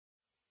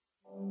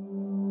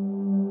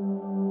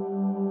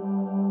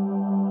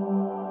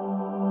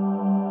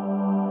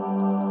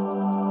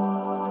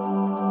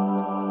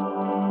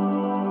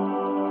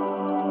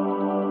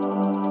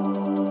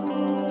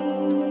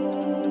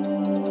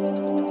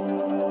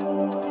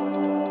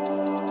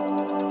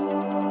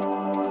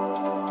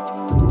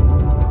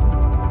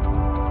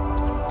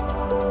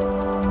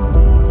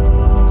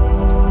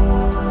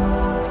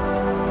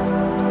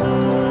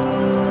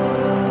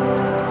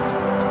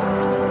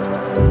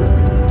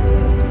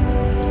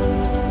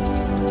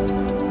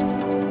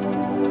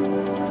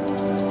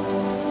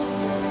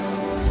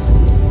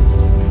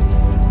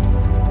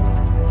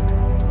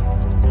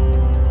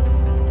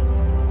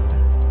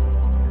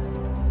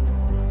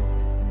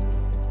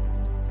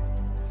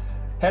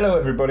Hello,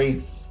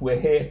 everybody. We're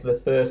here for the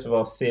first of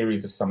our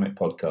series of Summit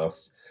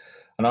podcasts,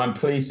 and I'm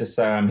pleased to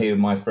say I'm here with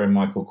my friend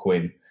Michael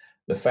Quinn,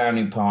 the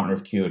founding partner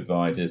of Q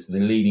Advisors, the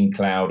leading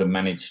cloud and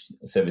managed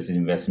services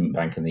investment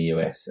bank in the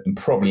US, and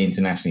probably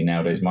internationally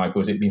nowadays.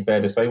 Michael, would it be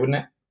fair to say, wouldn't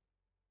it?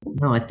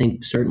 No, I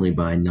think certainly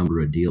by a number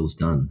of deals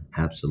done.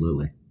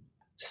 Absolutely.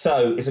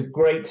 So it's a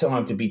great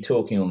time to be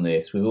talking on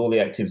this with all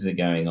the activities that are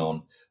going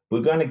on.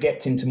 We're going to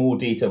get into more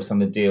detail of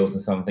some of the deals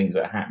and some of the things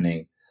that are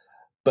happening.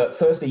 But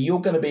firstly,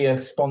 you're going to be a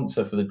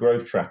sponsor for the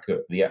growth track at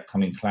the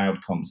upcoming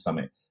CloudCom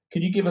Summit.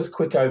 Could you give us a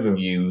quick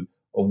overview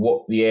of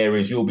what the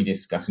areas you'll be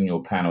discussing in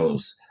your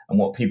panels and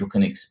what people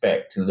can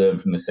expect to learn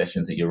from the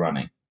sessions that you're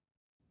running?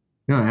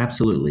 No,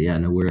 absolutely. Yeah,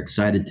 no, we're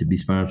excited to be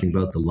sponsoring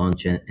both the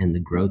launch and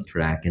the growth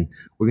track. And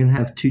we're going to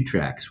have two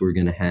tracks. We're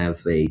going to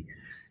have a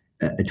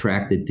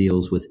track that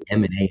deals with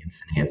M&A and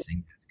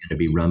financing. It's going to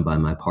be run by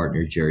my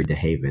partner, Jerry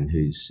DeHaven,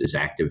 who's as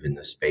active in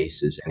the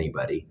space as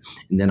anybody.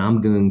 And then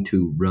I'm going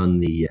to run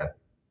the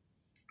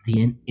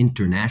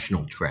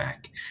international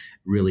track,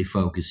 really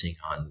focusing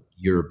on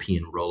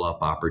European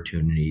roll-up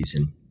opportunities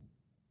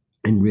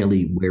and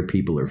really where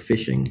people are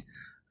fishing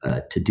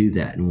to do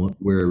that. And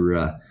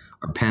our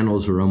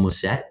panels are almost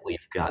set.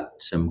 We've got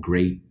some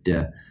great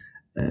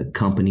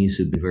companies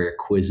who've been very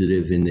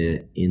acquisitive in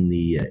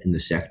the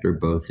sector,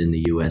 both in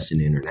the U.S.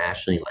 and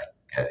internationally, like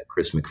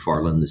Chris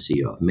McFarland, the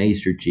CEO of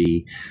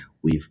Masergy.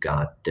 We've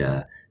got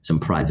some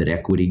private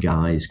equity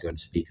guys going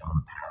to speak on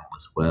the panel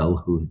as well,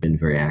 who've been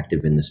very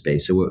active in the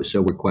space. So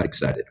we're quite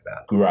excited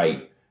about it.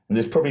 Great. And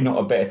there's probably not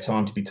a better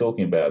time to be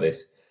talking about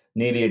this.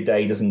 Nearly a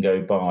day doesn't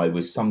go by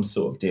with some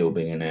sort of deal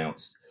being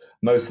announced.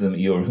 Most of them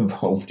you're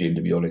involved in,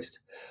 to be honest.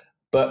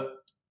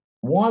 But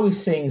why are we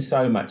seeing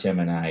so much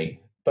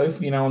M&A,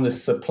 both on the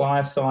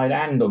supplier side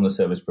and on the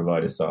service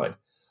provider side?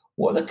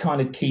 What are the kind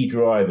of key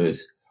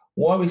drivers?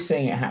 Why are we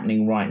seeing it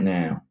happening right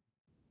now?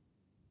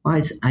 Well,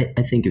 I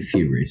think a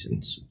few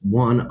reasons.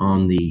 One,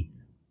 on the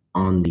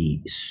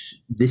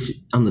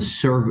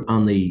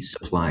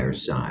supplier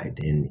side,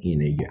 and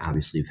you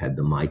obviously have had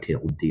the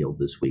Mitel deal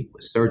this week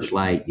with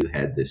Searchlight. You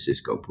had the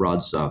Cisco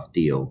BroadSoft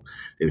deal.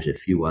 There's a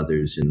few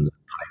others in the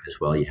pipe as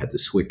well. You had the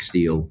Swix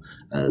deal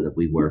that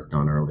we worked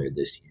on earlier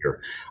this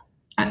year.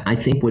 I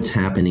think what's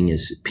happening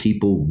is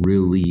people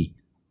really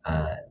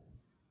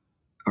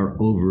are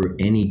over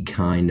any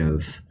kind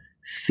of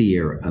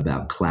fear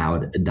about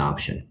cloud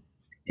adoption.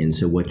 And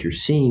so what you're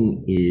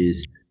seeing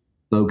is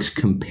folks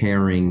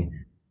comparing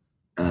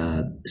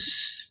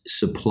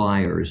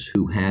suppliers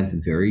who have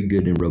very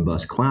good and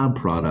robust cloud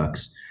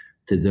products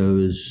to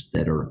those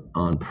that are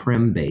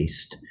on-prem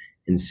based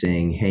and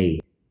saying, hey,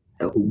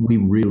 we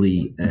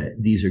really,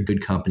 these are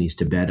good companies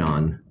to bet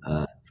on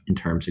in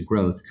terms of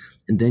growth.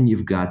 And then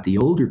you've got the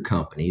older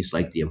companies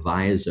like the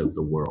Avayas of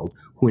the world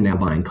who are now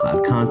buying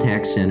cloud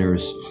contact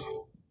centers.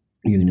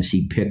 You're going to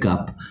see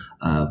pickup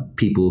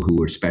people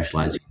who are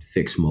specializing in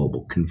fixed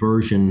mobile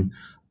conversion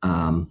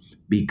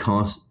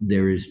because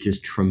there is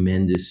just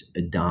tremendous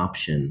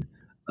adoption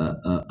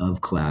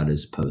of cloud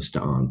as opposed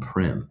to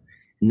on-prem.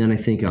 And then I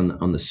think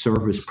on the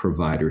service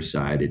provider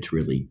side, it's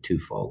really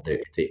twofold.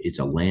 It's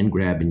a land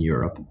grab in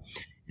Europe,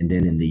 and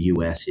then in the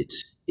U.S.,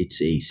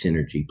 it's a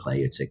synergy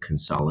play. It's a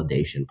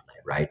consolidation play,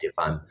 right? If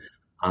I'm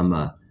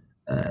an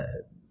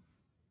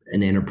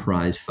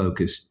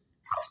enterprise-focused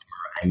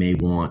customer, I may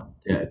want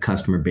a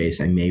customer base.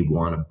 I may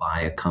want to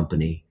buy a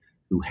company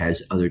who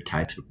has other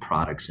types of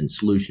products and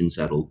solutions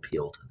that'll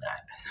appeal to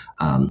that.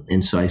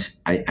 And so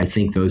I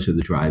think those are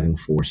the driving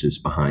forces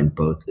behind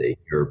both the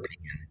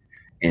European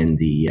and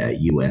the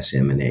U.S.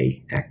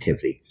 M&A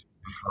activity.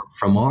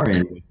 From our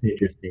end, what's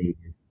interesting,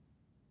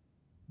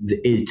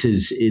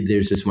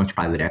 there's as much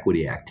private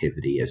equity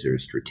activity as there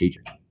is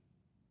strategic.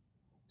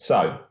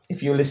 So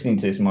if you're listening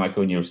to this,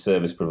 Michael, and you're a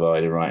service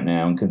provider right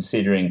now and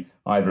considering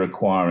either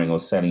acquiring or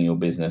selling your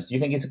business, do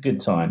you think it's a good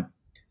time?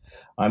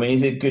 I mean,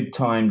 is it a good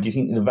time? Do you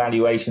think the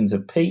valuations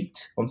have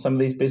peaked on some of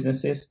these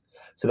businesses?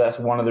 So that's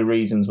one of the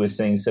reasons we're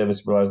seeing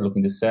service providers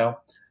looking to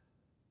sell.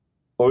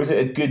 Or is it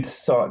a good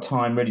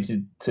time ready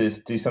to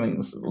do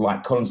something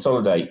like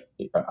consolidate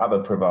other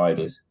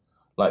providers,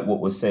 like what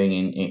we're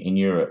seeing in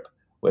Europe,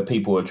 where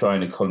people are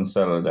trying to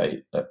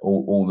consolidate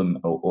all them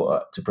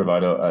or to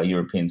provide a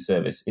European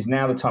service? Is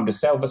now the time to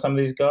sell for some of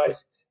these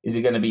guys? Is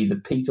it going to be the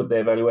peak of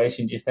their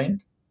valuation, do you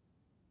think?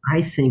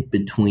 I think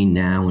between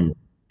now and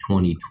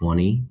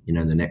 2020,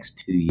 the next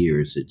 2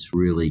 years, it's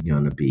really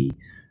going to be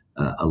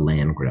a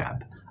land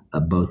grab,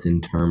 both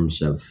in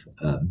terms of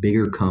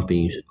bigger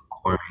companies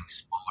acquiring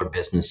smaller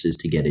businesses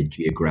to get a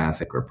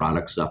geographic or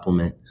product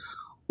supplement,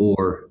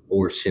 or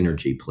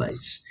synergy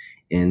plays.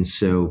 And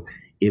so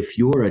if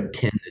you're a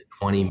 10 to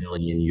 20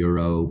 million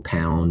euro,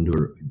 pound,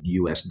 or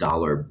US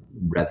dollar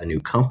revenue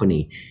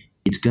company,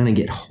 it's going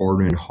to get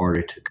harder and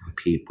harder to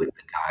compete with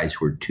the guys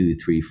who are $200,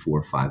 $300,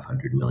 $400,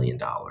 $500 million,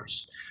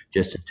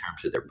 just in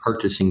terms of their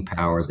purchasing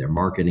power, their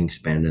marketing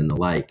spend, and the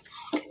like.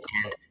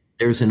 And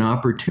there's an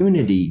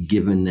opportunity,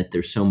 given that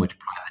there's so much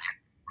private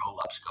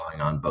roll-ups going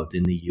on, both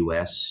in the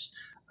U.S.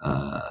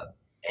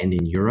 And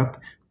in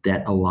Europe,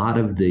 that a lot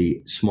of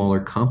the smaller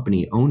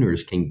company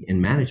owners can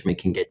and management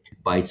can get two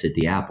bites at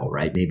the apple,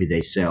 right? Maybe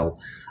they sell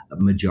a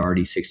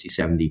majority 60,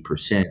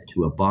 70%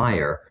 to a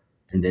buyer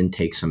and then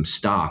take some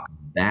stock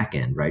back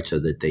end, right? So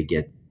that they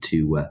get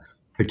to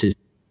participate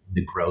in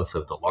the growth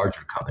of the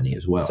larger company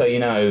as well. So,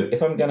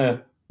 if I'm going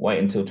to wait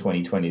until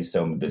 2020 to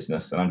sell my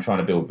business and I'm trying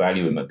to build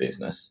value in my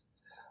business,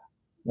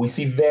 we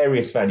see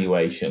various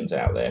valuations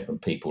out there from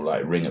people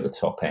like Ring at the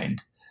top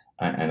end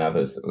and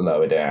others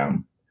lower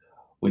down,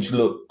 which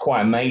look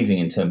quite amazing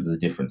in terms of the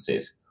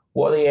differences.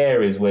 What are the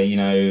areas where,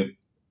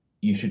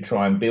 you should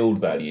try and build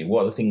value?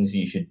 What are the things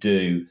you should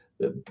do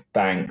that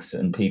banks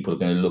and people are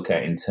going to look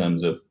at in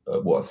terms of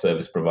what a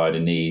service provider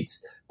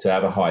needs to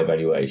have a high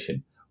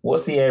valuation?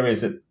 What's the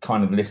areas that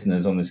kind of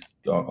listeners on this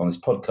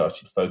podcast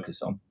should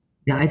focus on?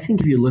 Yeah, I think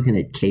if you're looking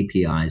at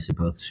KPIs that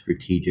both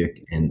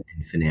strategic and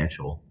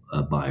financial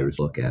buyers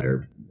look at,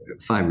 are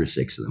 5 or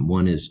 6 of them.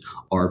 One is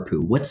ARPU.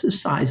 What's the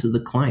size of the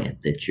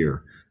client that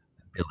you're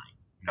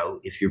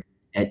billing? If you're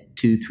at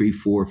 $200,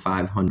 $300,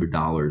 $400,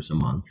 $500 a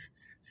month,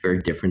 it's very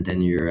different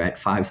than you're at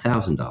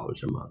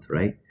 $5,000 a month,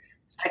 right?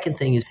 Second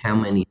thing is how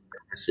many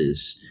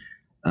services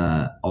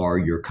are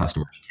your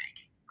customers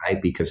taking,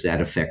 right? Because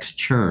that affects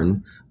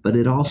churn, but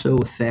it also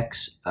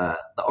affects the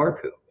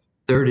ARPU.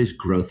 Third is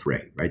growth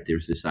rate, right?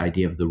 There's this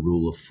idea of the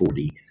rule of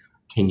 40.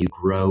 Can you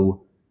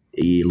grow?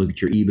 You look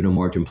at your EBITDA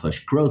margin plus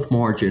growth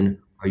margin.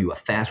 Are you a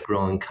fast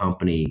growing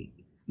company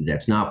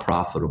that's not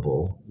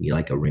profitable,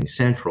 like a Ring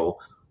Central,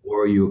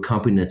 or are you a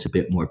company that's a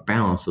bit more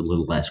balanced, a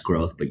little less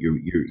growth, but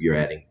you're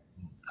adding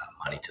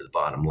money to the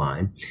bottom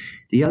line?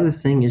 The other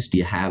thing is, do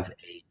you have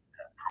a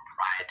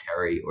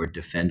proprietary or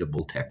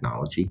defendable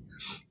technology?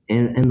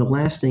 And the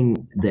last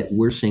thing that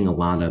we're seeing a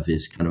lot of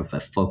is kind of a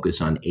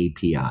focus on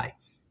API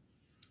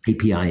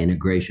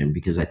integration,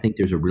 because I think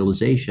there's a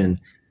realization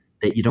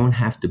that you don't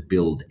have to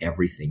build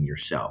everything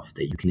yourself,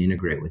 that you can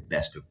integrate with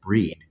best of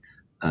breed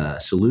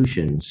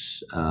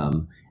solutions,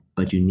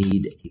 but you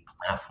need a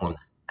platform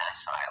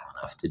that's facile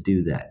enough to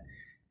do that.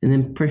 And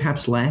then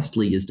perhaps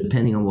lastly is,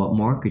 depending on what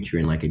market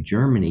you're in, like in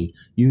Germany,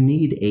 you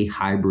need a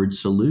hybrid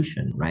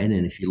solution, right?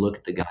 And if you look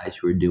at the guys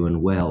who are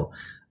doing well,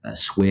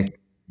 Swick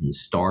and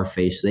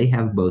Starface, they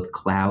have both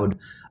cloud,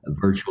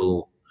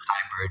 virtual,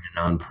 hybrid,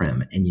 and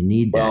on-prem, and you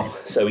need that. Well,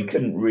 so we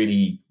couldn't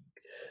really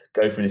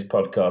go through this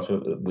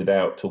podcast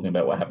without talking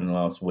about what happened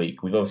last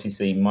week. We've obviously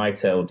seen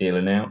Mitel deal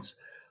announced.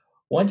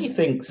 Why do you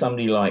think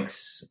somebody like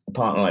a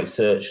partner like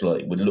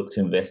Searchlight would look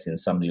to invest in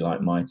somebody like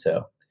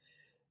Mitel?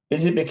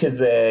 Is it because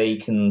they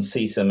can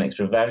see some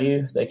extra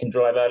value they can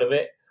drive out of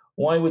it?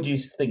 Why would you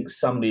think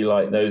somebody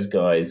like those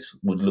guys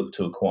would look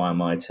to acquire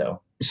Mitel?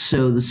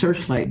 So the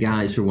Searchlight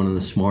guys are one of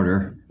the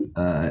smarter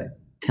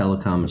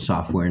telecom and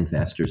software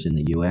investors in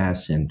the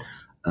U.S. and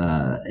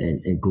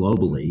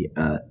globally.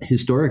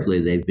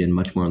 Historically, they've been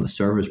much more on the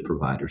service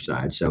provider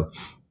side. So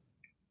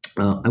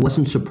I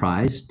wasn't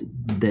surprised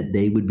that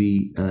they would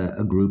be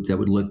a group that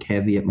would look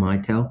heavy at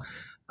Mitel.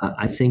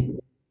 I think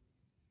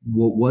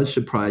what was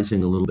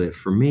surprising a little bit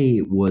for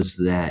me was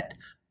that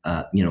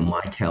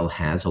Mitel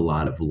has a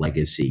lot of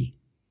legacy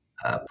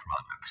products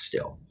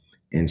still,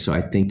 and so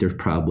I think there's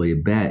probably a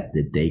bet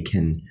that they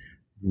can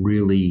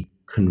really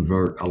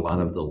convert a lot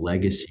of the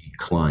legacy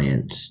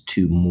clients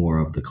to more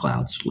of the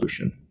cloud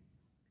solution.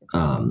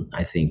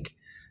 I think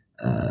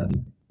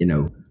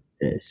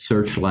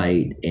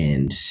Searchlight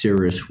and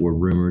Cirrus were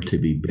rumored to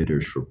be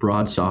bidders for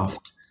BroadSoft,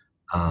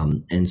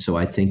 and so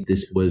I think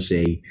this was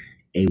a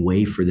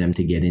way for them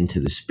to get into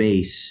the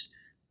space.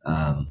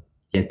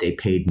 Yet they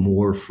paid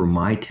more for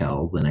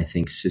Mitel than I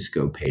think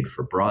Cisco paid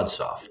for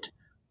BroadSoft,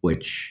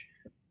 which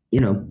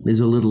is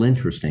a little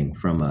interesting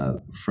from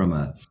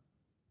a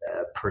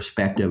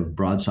perspective.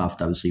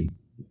 BroadSoft obviously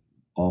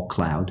all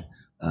cloud,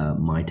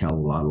 Mitel a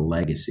lot of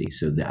legacy.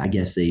 So I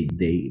guess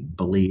they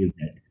believe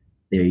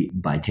that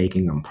by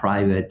taking them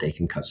private, they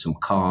can cut some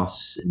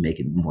costs and make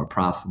it more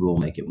profitable,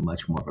 make it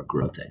much more of a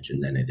growth engine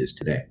than it is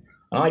today.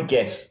 And I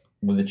guess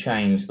with the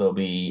change, they'll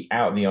be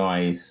out of the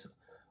eyes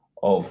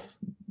of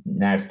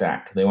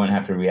NASDAQ. They won't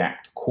have to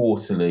react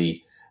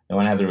quarterly. They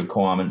won't have the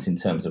requirements in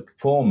terms of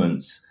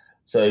performance.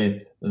 So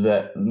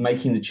that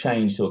making the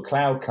change to a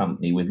cloud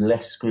company with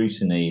less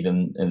scrutiny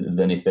than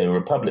if they were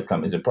a public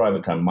company, as a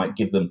private company, might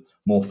give them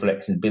more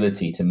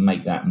flexibility to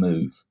make that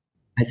move.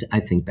 I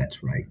think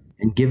that's right.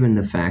 And given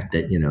the fact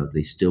that,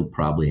 they still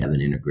probably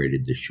haven't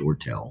integrated the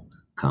ShoreTel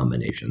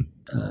combination,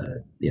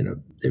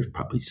 there's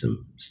probably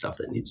some stuff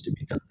that needs to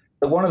be done.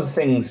 But one of the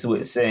things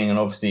we're seeing, and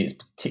obviously it's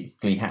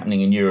particularly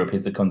happening in Europe,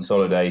 is the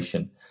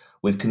consolidation,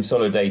 with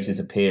consolidators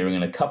appearing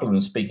and a couple of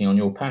them speaking on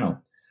your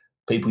panel.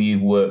 People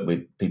you've worked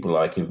with, people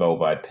like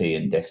Evolve IP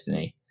and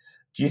Destiny.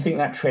 Do you think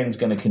that trend's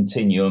going to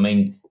continue? I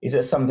mean, is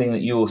that something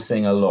that you're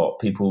seeing a lot,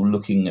 people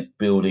looking at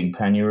building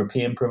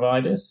pan-European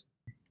providers?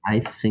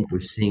 I think we're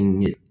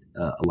seeing it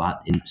a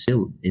lot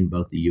still in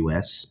both the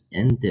U.S.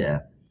 and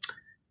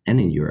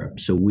in Europe.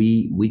 So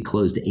we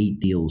closed 8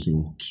 deals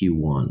in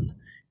Q1,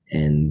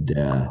 and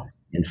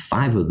and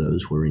 5 of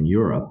those were in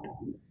Europe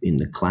in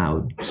the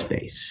cloud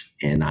space.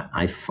 And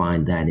I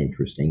find that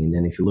interesting. And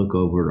then if you look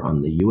over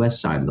on the US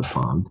side of the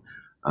pond,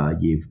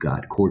 you've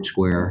got Court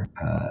Square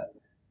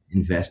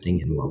investing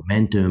in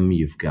Momentum.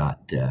 You've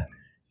got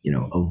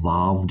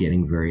Evolve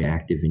getting very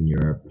active in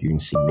Europe. You can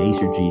see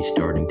Masergy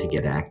starting to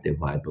get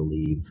active, I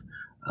believe.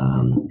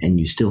 And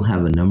you still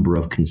have a number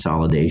of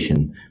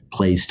consolidation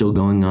plays still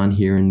going on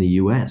here in the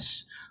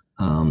U.S.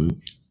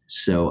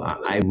 So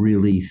I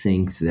really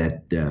think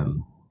that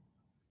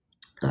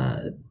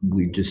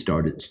we just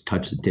started to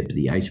touch the tip of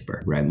the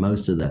iceberg, right?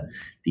 Most of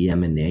the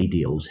M&A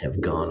deals have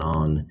gone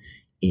on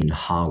in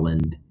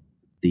Holland,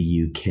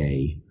 the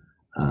UK,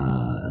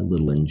 a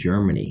little in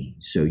Germany.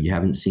 So you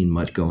haven't seen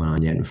much going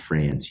on yet in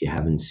France. You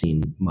haven't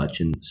seen much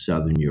in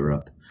Southern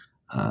Europe.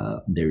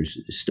 There's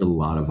still a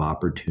lot of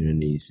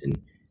opportunities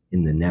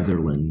in the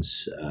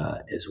Netherlands,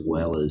 as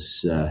well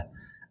as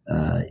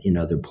in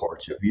other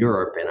parts of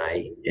Europe,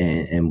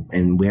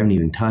 and we haven't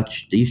even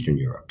touched Eastern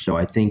Europe. So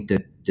I think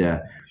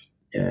that,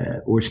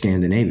 or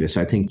Scandinavia. So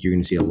I think you're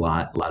going to see a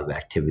lot of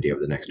activity over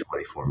the next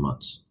 24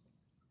 months.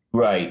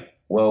 Right.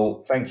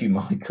 Well, thank you,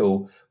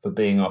 Michael, for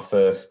being our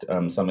first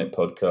Summit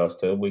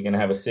podcaster. We're going to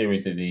have a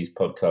series of these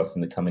podcasts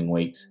in the coming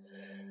weeks.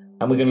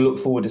 And we're going to look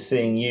forward to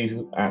seeing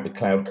you at the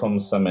Cloud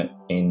Comms Summit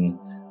in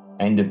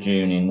end of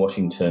June in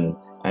Washington.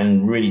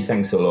 And really,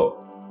 thanks a lot.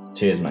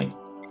 Cheers, mate.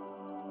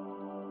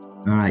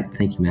 All right.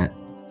 Thank you, Matt.